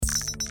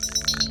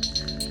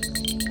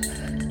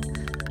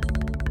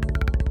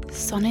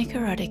Sonic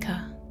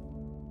Erotica.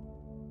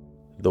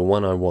 The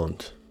One I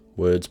Want,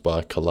 words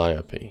by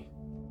Calliope.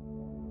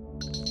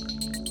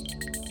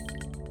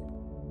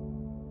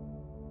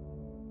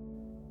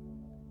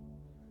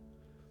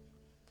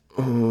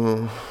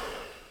 Oh,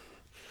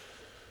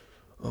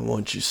 I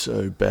want you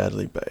so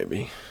badly,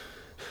 baby.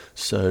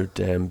 So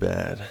damn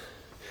bad.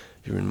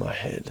 You're in my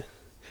head,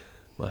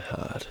 my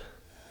heart.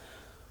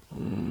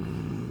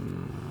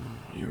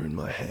 You're in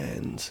my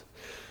hands.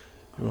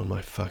 You're on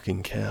my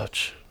fucking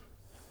couch.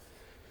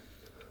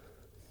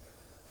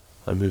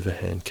 I move a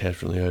hand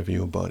casually over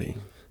your body,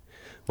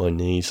 my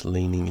knees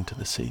leaning into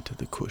the seat of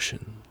the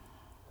cushion,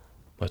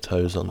 my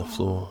toes on the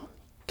floor,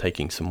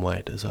 taking some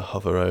weight as I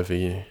hover over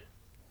you.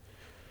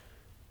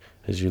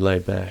 As you lay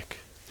back,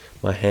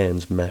 my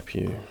hands map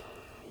you,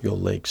 your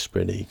legs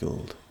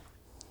spread-eagled,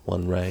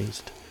 one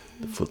raised,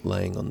 the foot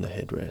laying on the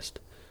headrest,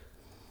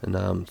 an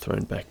arm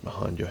thrown back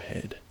behind your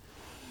head,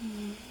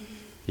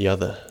 the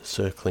other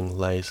circling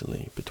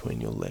lazily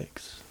between your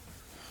legs.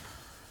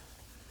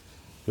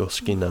 Your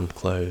skin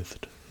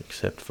unclothed,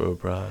 except for a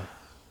bra,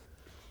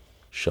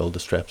 shoulder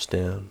straps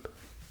down,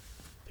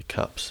 the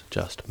cups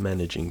just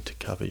managing to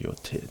cover your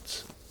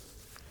tits.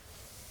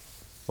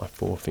 My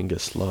forefinger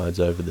slides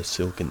over the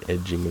silken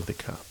edging of the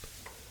cup,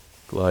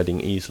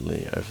 gliding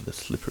easily over the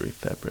slippery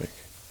fabric,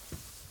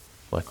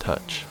 my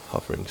touch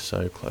hovering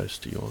so close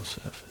to your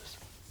surface.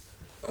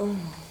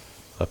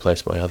 I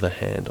place my other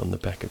hand on the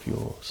back of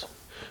yours,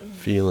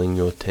 feeling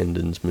your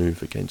tendons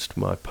move against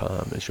my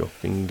palm as your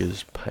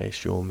fingers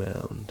pace your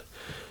mound,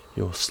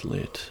 your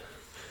slit.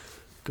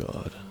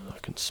 God, I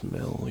can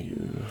smell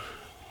you.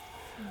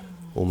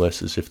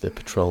 Almost as if they're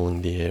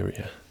patrolling the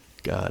area,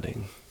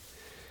 guarding.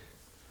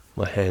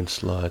 My hand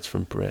slides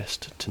from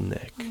breast to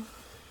neck,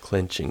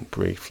 clenching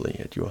briefly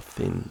at your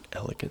thin,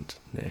 elegant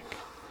neck.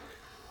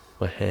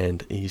 My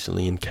hand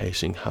easily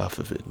encasing half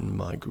of it in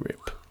my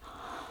grip.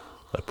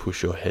 I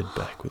push your head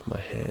back with my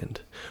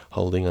hand,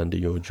 holding under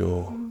your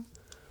jaw,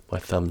 my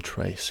thumb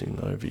tracing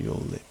over your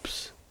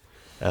lips,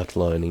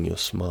 outlining your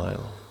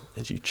smile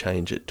as you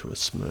change it to a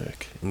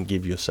smirk and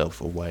give yourself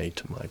away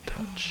to my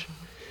touch.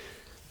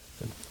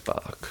 And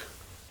fuck,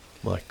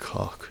 my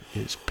cock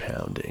is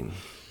pounding.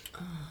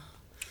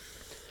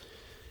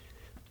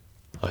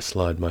 I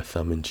slide my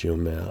thumb into your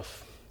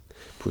mouth,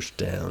 push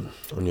down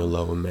on your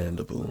lower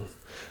mandible,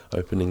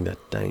 opening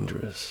that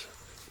dangerous,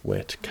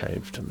 wet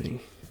cave to me.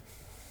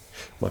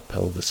 My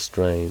pelvis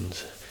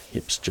strains,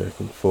 hips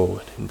jerking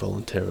forward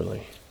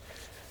involuntarily.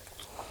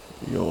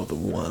 You're the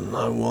one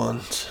I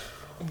want,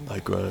 I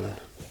groan.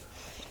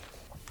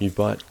 You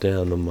bite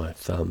down on my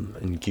thumb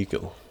and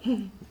giggle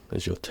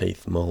as your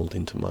teeth mould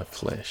into my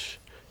flesh,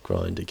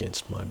 grind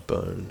against my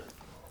bone.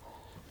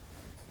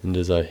 And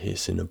as I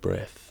hiss in a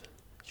breath,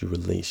 you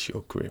release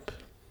your grip,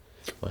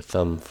 my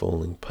thumb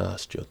falling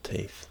past your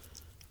teeth.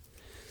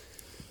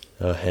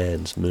 Our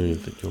hands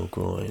move at your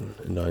groin,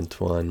 and I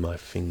entwine my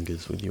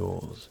fingers with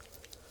yours,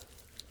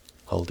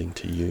 holding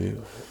to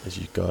you as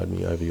you guide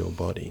me over your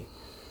body,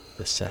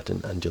 the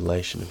satin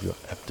undulation of your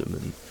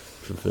abdomen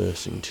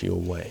traversing to your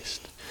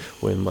waist,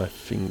 where my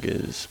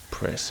fingers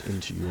press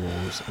into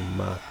yours and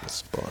mark the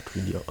spot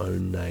with your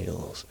own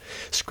nails,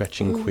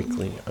 scratching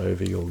quickly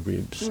over your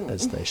ribs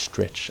as they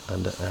stretch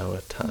under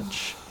our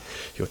touch,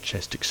 your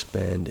chest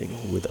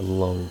expanding with a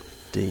long,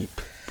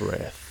 deep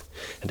breath,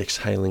 and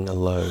exhaling a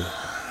low,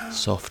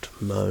 soft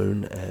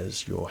moan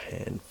as your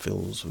hand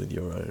fills with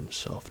your own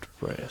soft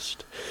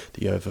breast,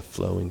 the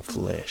overflowing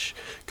flesh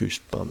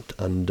goose-bumped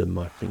under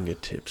my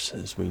fingertips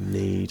as we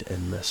knead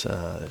and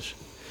massage,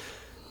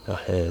 our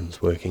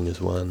hands working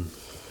as one,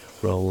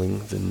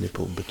 rolling the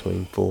nipple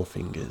between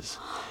forefingers,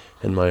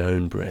 and my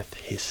own breath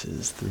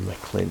hisses through my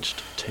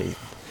clenched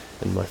teeth,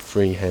 and my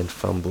free hand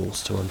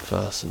fumbles to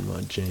unfasten my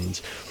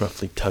jeans,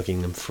 roughly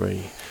tugging them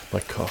free, my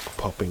cock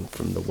popping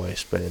from the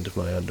waistband of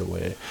my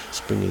underwear,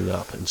 springing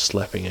up and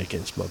slapping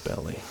against my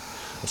belly,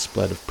 a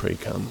splat of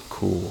pre-cum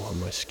cool on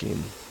my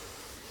skin.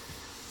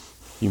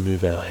 You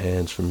move our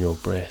hands from your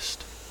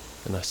breast,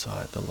 and I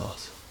sigh at the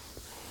loss,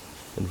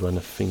 and run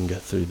a finger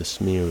through the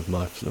smear of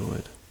my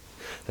fluid,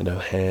 and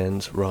our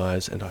hands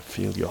rise and I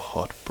feel your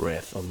hot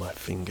breath on my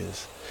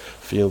fingers,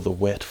 feel the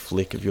wet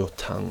flick of your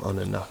tongue on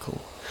a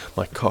knuckle,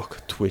 my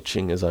cock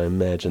twitching as I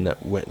imagine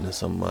that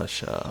wetness on my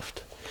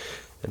shaft,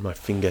 and my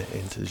finger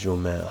enters your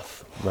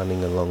mouth,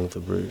 running along the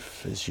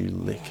roof as you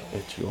lick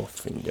at your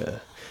finger,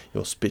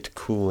 your spit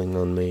cooling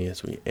on me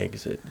as we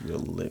exit your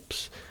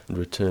lips and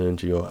return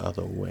to your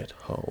other wet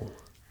hole.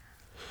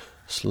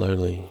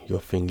 Slowly your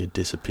finger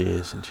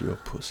disappears into your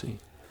pussy,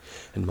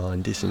 and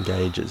mine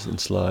disengages and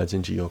slides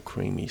into your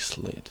creamy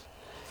slit,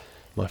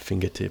 my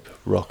fingertip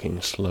rocking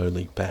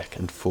slowly back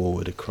and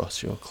forward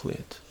across your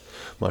clit,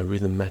 my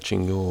rhythm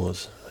matching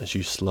yours as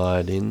you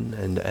slide in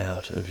and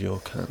out of your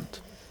cunt.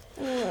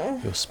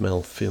 Your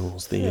smell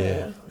fills the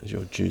air as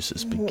your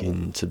juices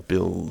begin to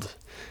build,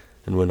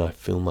 and when I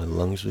fill my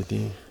lungs with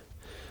you,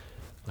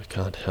 I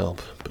can't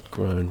help but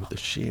groan with the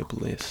sheer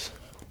bliss.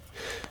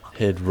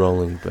 Head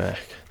rolling back,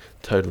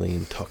 totally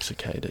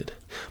intoxicated,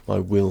 my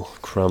will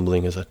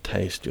crumbling as I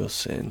taste your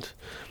scent,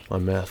 my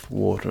mouth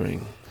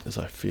watering as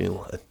I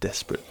feel a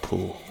desperate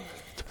pull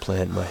to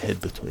plant my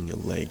head between your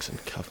legs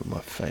and cover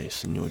my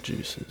face in your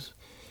juices.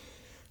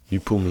 You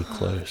pull me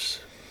close,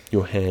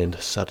 your hand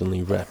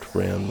suddenly wrapped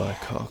round my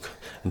cock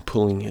and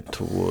pulling it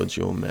towards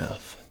your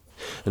mouth,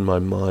 and my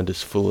mind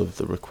is full of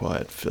the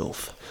required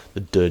filth, the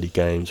dirty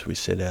games we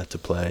set out to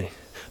play,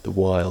 the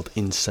wild,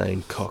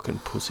 insane cock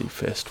and pussy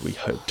fest we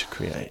hoped to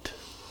create.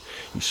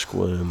 You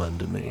squirm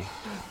under me,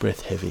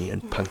 breath heavy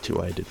and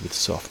punctuated with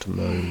soft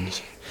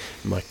moans.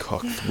 My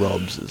cock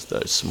throbs as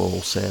those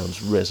small sounds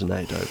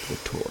resonate over the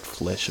taut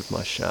flesh of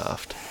my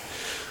shaft.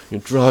 You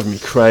drive me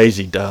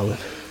crazy, darling,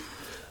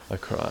 I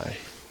cry.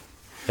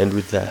 And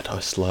with that I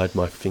slide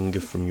my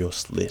finger from your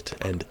slit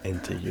and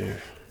enter you.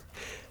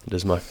 And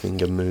as my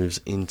finger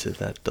moves into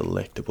that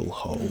delectable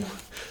hole,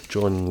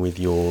 joining with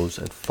yours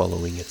and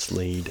following its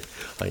lead,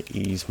 I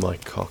ease my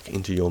cock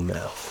into your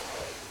mouth.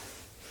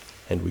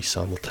 And we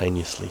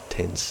simultaneously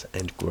tense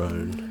and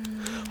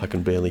groan. I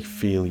can barely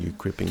feel you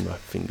gripping my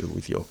finger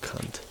with your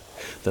cunt.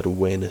 That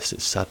awareness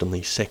is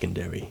suddenly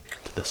secondary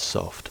to the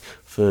soft,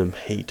 firm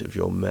heat of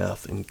your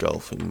mouth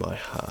engulfing my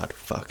hard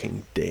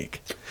fucking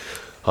dick.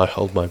 I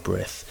hold my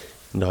breath,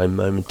 and I am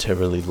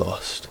momentarily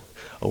lost,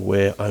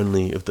 aware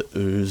only of the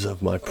ooze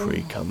of my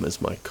pre-cum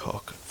as my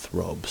cock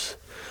throbs,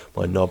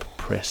 my knob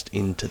pressed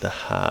into the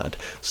hard,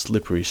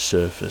 slippery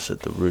surface at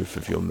the roof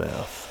of your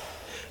mouth,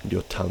 and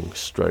your tongue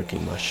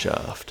stroking my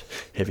shaft,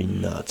 heavy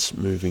nuts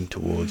moving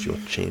towards your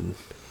chin.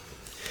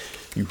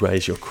 You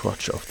raise your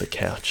crotch off the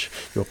couch,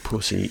 your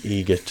pussy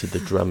eager to the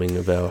drumming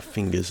of our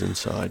fingers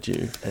inside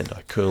you, and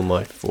I curl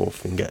my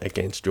forefinger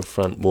against your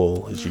front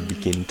wall as you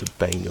begin to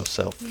bang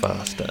yourself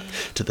faster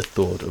to the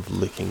thought of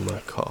licking my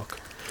cock,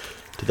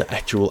 to the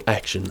actual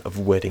action of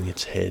wetting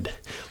its head,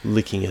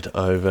 licking it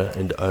over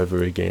and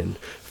over again,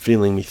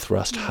 feeling me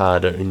thrust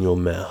harder in your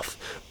mouth,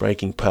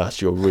 breaking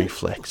past your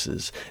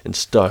reflexes and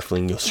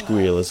stifling your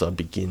squeal as I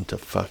begin to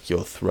fuck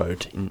your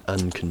throat in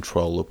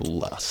uncontrollable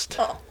lust.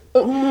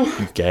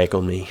 You gag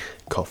on me,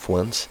 cough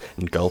once,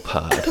 and gulp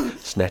hard,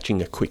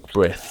 snatching a quick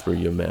breath through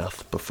your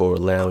mouth before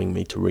allowing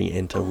me to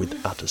re-enter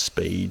with utter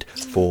speed,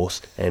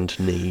 force, and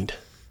need.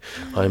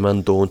 I am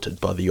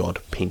undaunted by the odd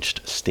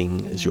pinched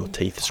sting as your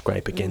teeth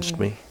scrape against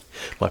me.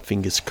 My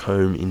fingers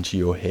comb into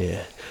your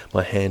hair,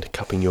 my hand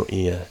cupping your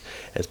ear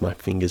as my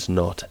fingers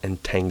knot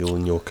and tangle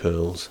in your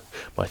curls,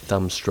 my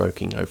thumb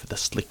stroking over the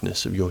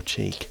slickness of your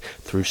cheek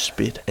through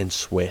spit and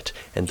sweat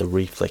and the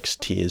reflex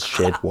tears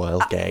shed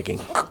while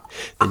gagging.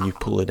 Then you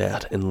pull it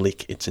out and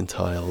lick its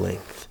entire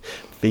length,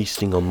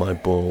 feasting on my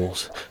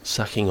balls,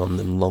 sucking on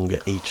them longer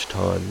each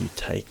time you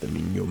take them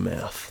in your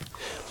mouth,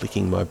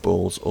 licking my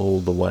balls all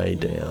the way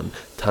down,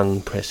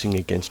 tongue pressing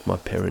against my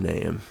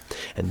perineum,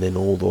 and then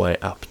all the way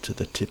up to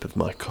the tip of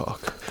my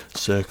cock,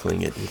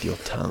 circling it with your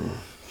tongue.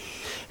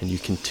 And you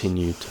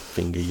continue to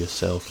finger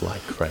yourself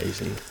like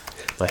crazy,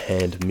 my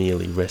hand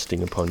merely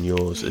resting upon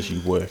yours as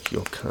you work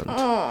your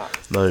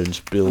cunt, moans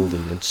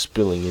building and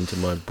spilling into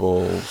my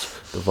balls,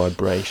 the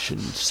vibration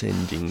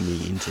sending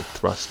me into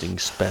thrusting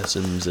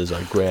spasms as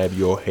I grab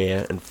your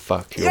hair and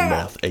fuck your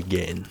mouth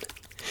again.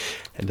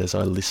 And as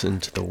I listen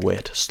to the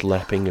wet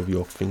slapping of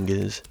your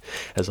fingers,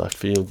 as I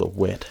feel the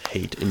wet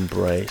heat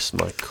embrace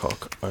my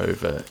cock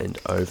over and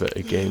over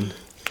again,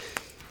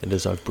 and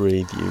as I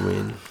breathe you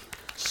in,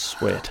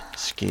 sweat,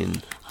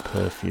 skin,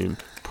 perfume,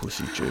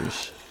 pussy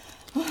juice,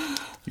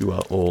 you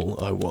are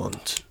all I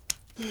want.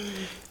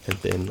 And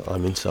then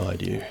I'm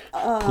inside you,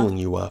 pulling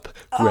you up,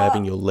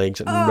 grabbing your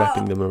legs and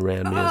wrapping them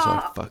around me as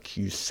I fuck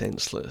you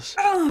senseless,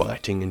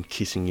 biting and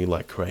kissing you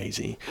like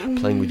crazy,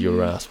 playing with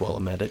your ass while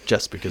I'm at it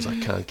just because I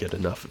can't get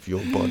enough of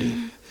your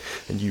body.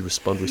 And you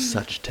respond with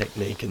such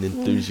technique and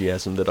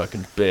enthusiasm that I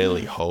can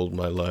barely hold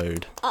my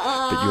load.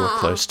 But you're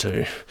close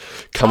too.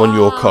 Come on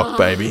your cock,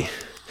 baby.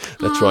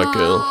 That's right,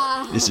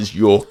 girl. This is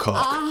your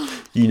cock.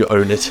 You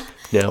own it.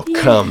 Now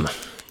come.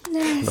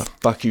 And I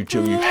fuck you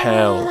till you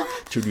howl,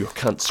 till your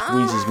cunt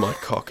squeezes my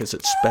cock as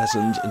it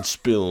spasms and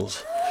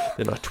spills.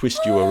 Then I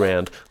twist you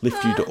around,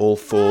 lift you to all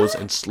fours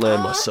and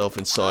slam myself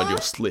inside your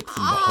slit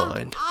from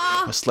behind.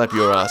 I slap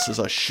your ass as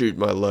I shoot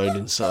my load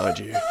inside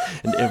you,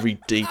 and every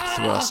deep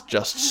thrust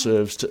just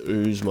serves to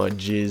ooze my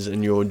jizz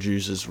and your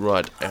juices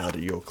right out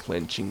of your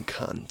clenching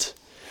cunt.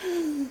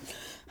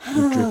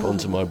 You drip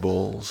onto my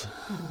balls,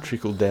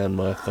 trickle down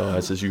my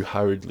thighs as you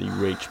hurriedly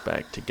reach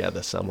back to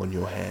gather some on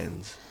your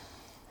hands.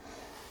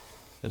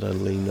 And I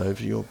lean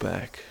over your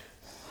back,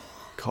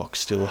 cock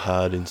still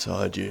hard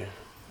inside you,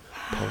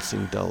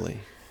 pulsing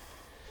dully.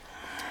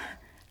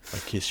 I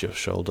kiss your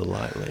shoulder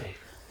lightly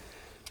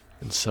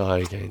and sigh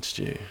against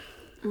you,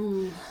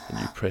 and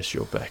you press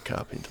your back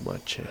up into my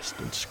chest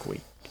and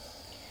squeak.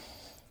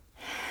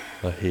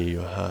 I hear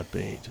your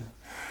heartbeat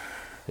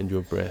and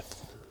your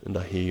breath, and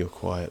I hear your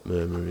quiet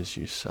murmur as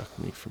you suck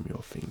me from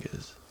your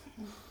fingers.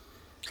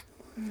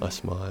 I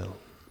smile,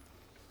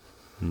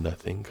 and I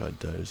think I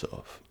doze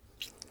off.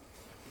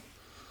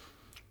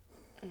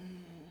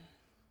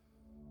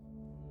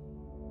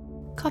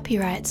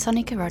 Copyright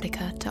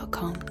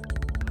sonicerotica.com